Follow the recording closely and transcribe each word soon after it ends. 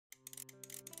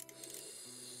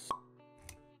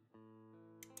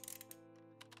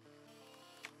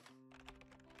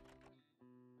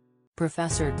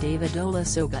Professor David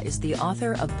Olusoga is the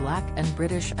author of Black and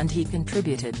British, and he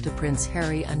contributed to Prince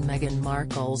Harry and Meghan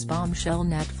Markle's bombshell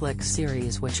Netflix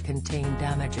series, which contained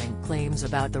damaging claims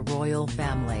about the royal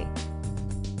family.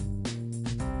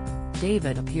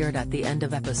 David appeared at the end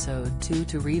of episode 2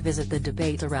 to revisit the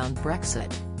debate around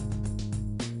Brexit.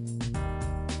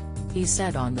 He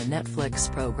said on the Netflix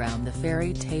program the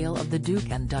fairy tale of the Duke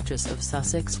and Duchess of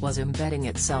Sussex was embedding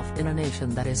itself in a nation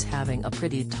that is having a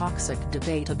pretty toxic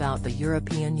debate about the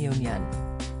European Union.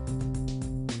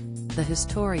 The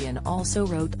historian also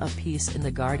wrote a piece in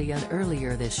The Guardian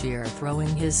earlier this year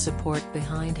throwing his support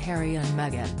behind Harry and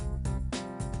Meghan.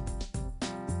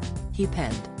 He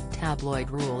penned, "Tabloid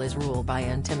rule is rule by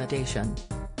intimidation.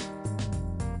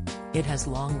 It has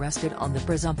long rested on the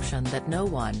presumption that no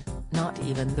one, not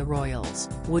even the royals,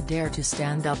 would dare to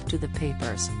stand up to the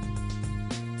papers."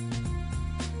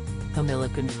 Camilla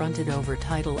confronted over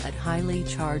title at highly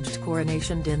charged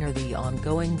coronation dinner. The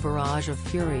ongoing barrage of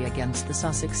fury against the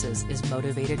Sussexes is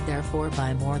motivated therefore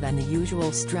by more than the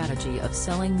usual strategy of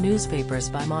selling newspapers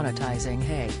by monetizing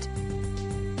hate.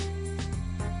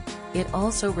 It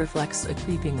also reflects a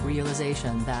creeping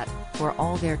realization that, for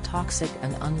all their toxic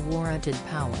and unwarranted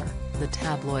power, the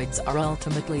tabloids are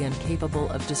ultimately incapable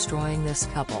of destroying this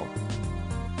couple.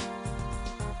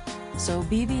 So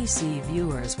BBC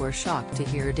viewers were shocked to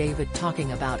hear David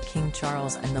talking about King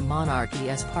Charles and the monarchy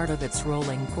as part of its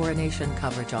rolling coronation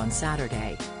coverage on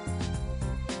Saturday.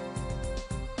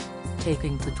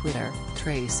 Taking to Twitter,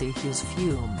 Tracy Hughes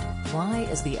fumed, "Why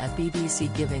is the BBC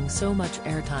giving so much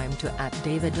airtime to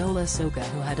 @David Olusoga,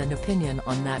 who had an opinion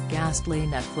on that ghastly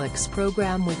Netflix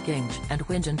program with Ginge and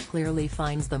Winge and clearly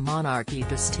finds the monarchy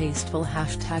distasteful."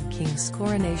 #King's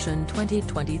Coronation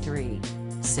 2023.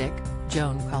 Sick,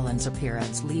 Joan Cullen's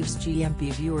appearance leaves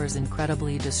GMP viewers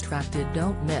incredibly distracted.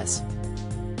 Don't miss.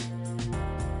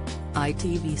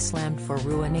 ITV slammed for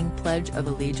ruining Pledge of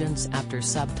Allegiance after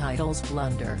subtitles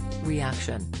blunder.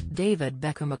 Reaction: David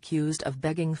Beckham accused of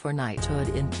begging for knighthood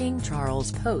in King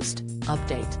Charles post.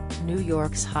 Update: New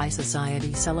York's high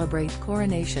society celebrate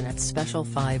coronation at special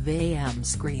 5 a.m.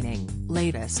 screening.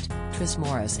 Latest: Tris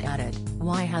Morris added,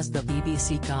 "Why has the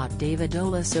BBC got David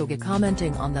Olusoga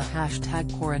commenting on the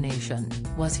 #coronation?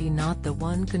 Was he not the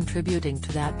one contributing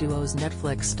to that duo's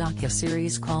Netflix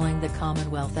docu-series calling the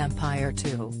Commonwealth Empire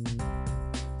too?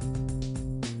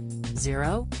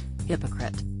 0.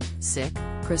 Hypocrite. Sick,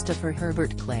 Christopher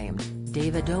Herbert claimed,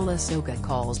 David Olusoga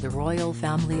calls the royal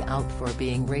family out for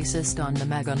being racist on the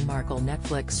Meghan Markle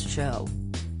Netflix show.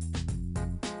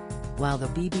 While the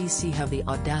BBC have the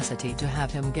audacity to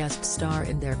have him guest star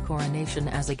in their coronation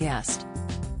as a guest.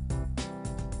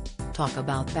 Talk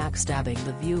about backstabbing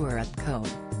the viewer at Cone.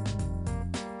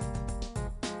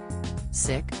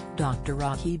 Sick, Dr.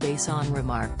 Rocky Besson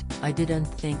remarked, "I didn't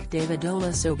think David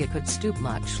Olusoga could stoop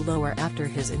much lower after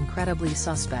his incredibly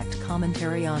suspect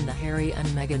commentary on the Harry and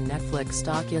Meghan Netflix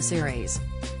docu-series.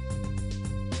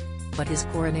 But his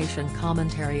coronation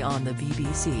commentary on the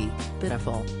BBC,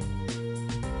 pitiful.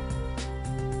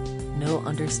 No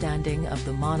understanding of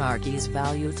the monarchy's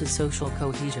value to social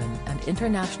cohesion and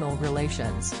international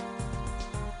relations."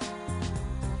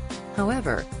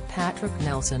 However, Patrick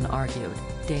Nelson argued,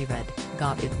 David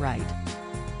got it right.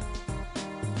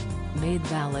 Made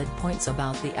valid points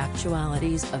about the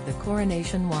actualities of the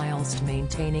coronation whilst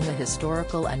maintaining a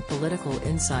historical and political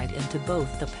insight into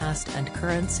both the past and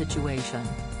current situation.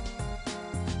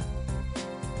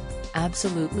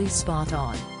 Absolutely spot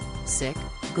on. Sick,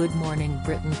 Good Morning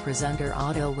Britain presenter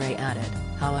Adil Ray added,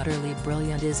 "How utterly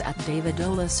brilliant is @David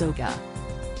Olusoga.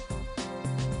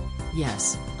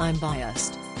 Yes, I'm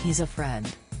biased, he's a friend,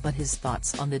 but his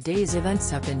thoughts on the day's events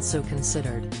have been so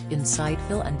considered,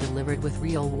 insightful and delivered with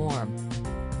real warmth."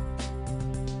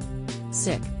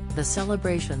 Sick, the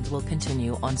celebrations will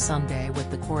continue on Sunday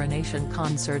with the coronation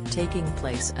concert taking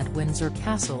place at Windsor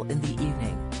Castle in the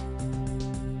evening.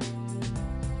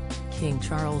 King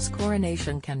Charles'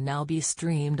 coronation can now be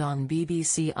streamed on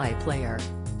BBC iPlayer.